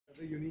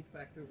the unique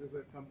factors is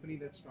a company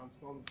that's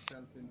transformed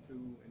itself into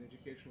an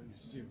educational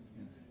institute,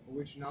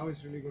 which now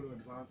is really going to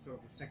advance sort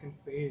of the second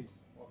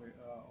phase of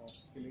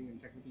skilling and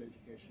technical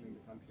education in the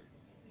country.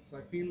 So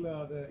I feel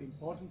the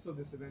importance of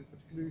this event,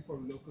 particularly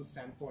from a local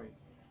standpoint,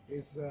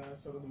 is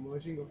sort of the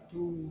merging of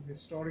two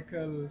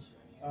historical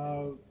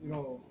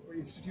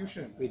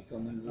institutions with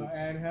common roots.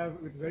 and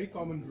with very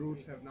common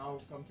roots have now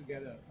come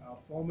together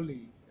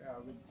formally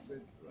with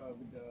the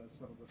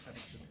sort of the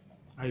setup today.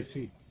 I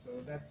see. So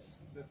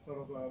that's sort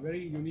of a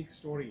very unique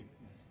story.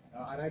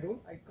 And I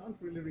can't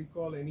really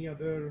recall any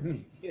other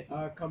Yes.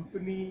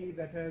 company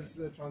that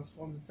has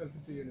transformed itself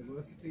into a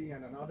university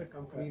and another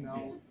company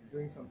now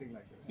doing something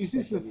like this. Is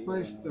this the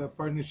first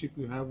partnership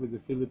you have with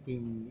the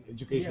Philippine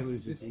educational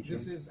Yes, institution?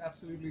 this is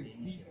absolutely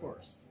the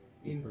first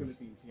in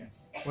Philippines,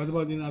 yes. What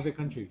about in other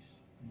countries?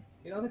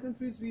 In other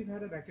countries, we've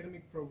had an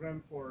academic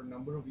program for a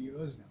number of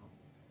years now.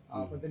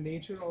 But the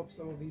nature of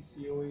some of these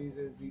COEs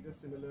is either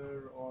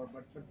similar or,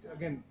 but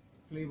again,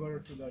 flavor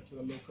to the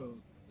local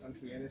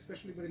country, and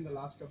especially within the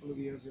last couple of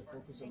years, we've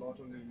focused a lot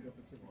on the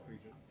Indo-Pacific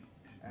region,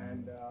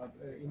 and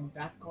in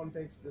that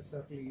context, this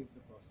certainly is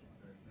the first one.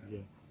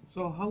 Yeah.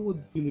 So how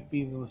would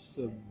Filipinos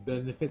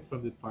benefit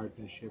from the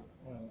partnership?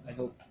 I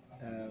hope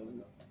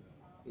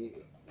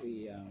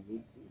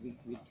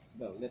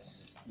well, let's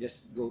just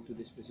go to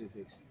the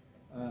specifics.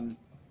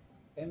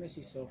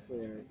 MSC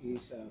Software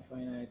is a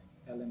finite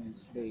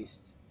elements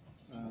based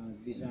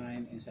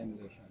design and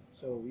simulation.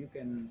 So you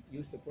can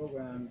use the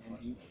program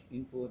and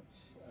input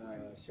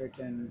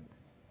certain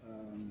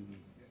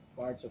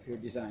parts of your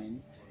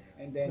design,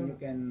 and then you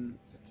can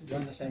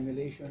run a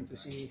simulation to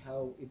see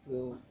how it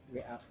will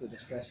react to the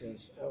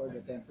stresses or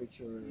the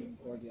temperature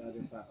or the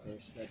other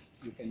factors that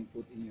you can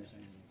put in your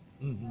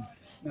simulation.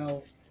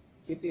 Now,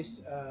 it is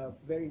a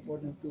very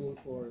important tool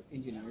for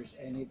engineers,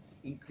 and it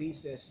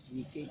increases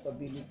the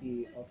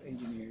capability of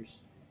engineers,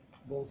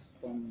 both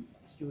from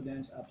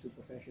students up to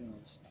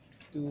professionals,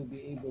 to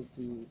be able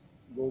to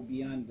go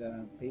beyond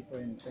the paper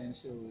and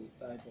pencil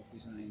type of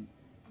design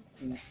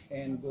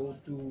and go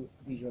to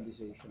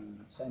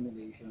visualization,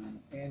 simulation,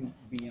 and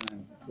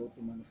beyond. Go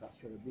to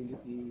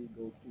manufacturability,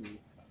 go to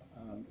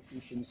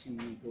efficiency,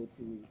 go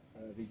to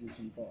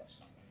reducing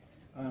cost.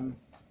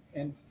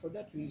 And for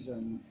that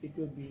reason, it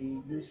will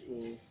be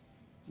useful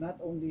not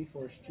only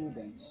for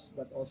students,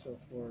 but also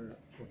for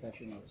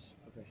professionals,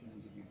 professional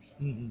engineers.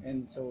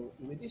 And so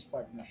with this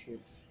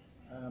partnership,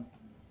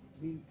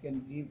 we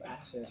can give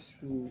access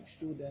to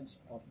students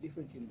of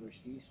different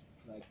universities.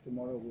 Like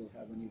tomorrow we'll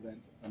have an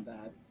event on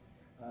that,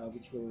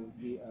 which will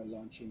be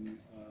launching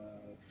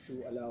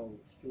to allow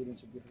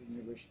students of different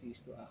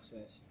universities to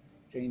access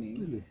training.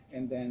 Really?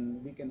 And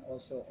then we can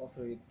also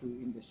offer it to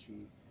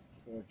industry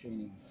for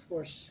training. Of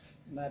course,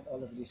 not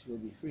all of this will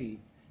be free.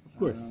 Of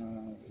course.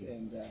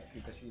 And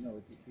because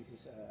this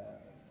is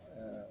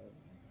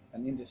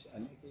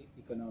an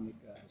economic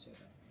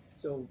setup.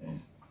 So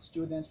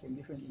students from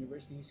different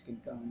universities can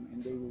come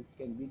and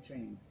can be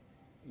trained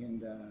in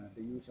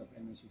the use of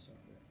MSC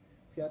software.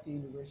 FEATI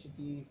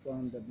University,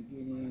 from the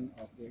beginning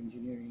of their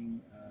engineering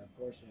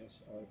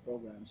courses or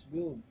programs,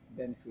 will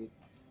benefit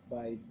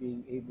by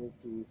being able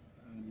to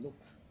look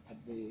at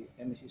the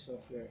MSC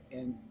software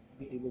and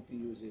be able to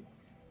use it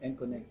and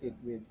connect it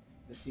with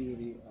the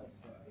theory of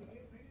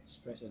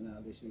stress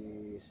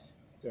analysis,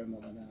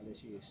 thermal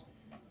analysis,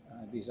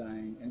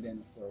 design, and then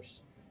of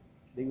course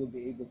they will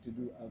be able to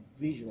do a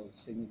visual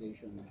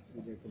simulation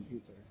with their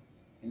computer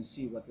and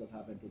see what will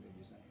happen to the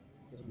design.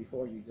 Because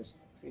before you just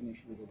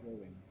finish with the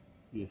drawing.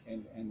 Yes.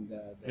 And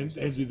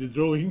with the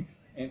drawing.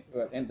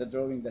 And the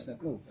drawing does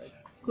not move, right?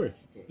 Of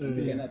course. Okay.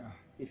 You cannot,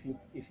 if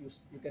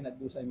you cannot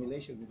do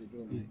simulation with the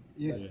drawing.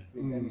 Yes.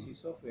 But with MSC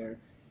software,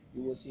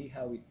 you will see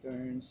how it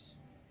turns.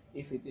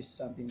 If it is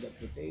something that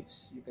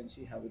rotates, you can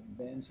see how it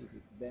bends, if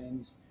it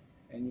bends,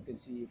 and you can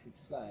see if it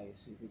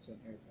flies, if it's an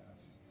aircraft,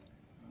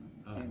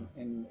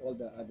 and all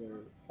the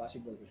other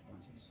possible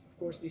responses. Of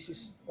course, this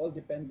is all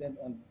dependent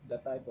on the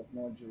type of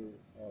module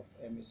of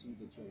MSC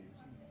that you're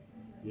using.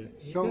 Yeah.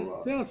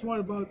 So tell us more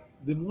about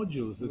the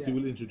modules that you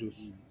will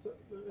introduce. So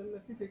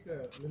let me take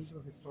a little bit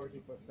of historical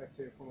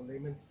perspective from a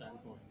layman's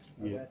standpoint.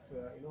 Yes.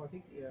 That I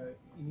think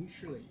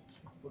initially,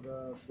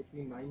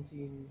 between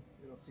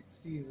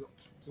 1960s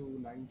to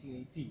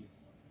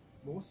 1980s,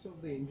 most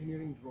of the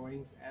engineering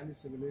drawings and the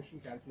simulation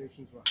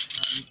calculations were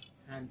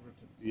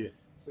handwritten.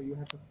 Yes. So you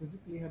have to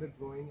physically have a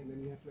drawing, and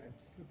then you have to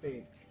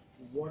anticipate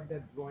what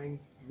that drawing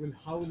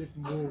how will it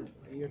move,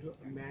 and you have to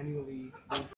manually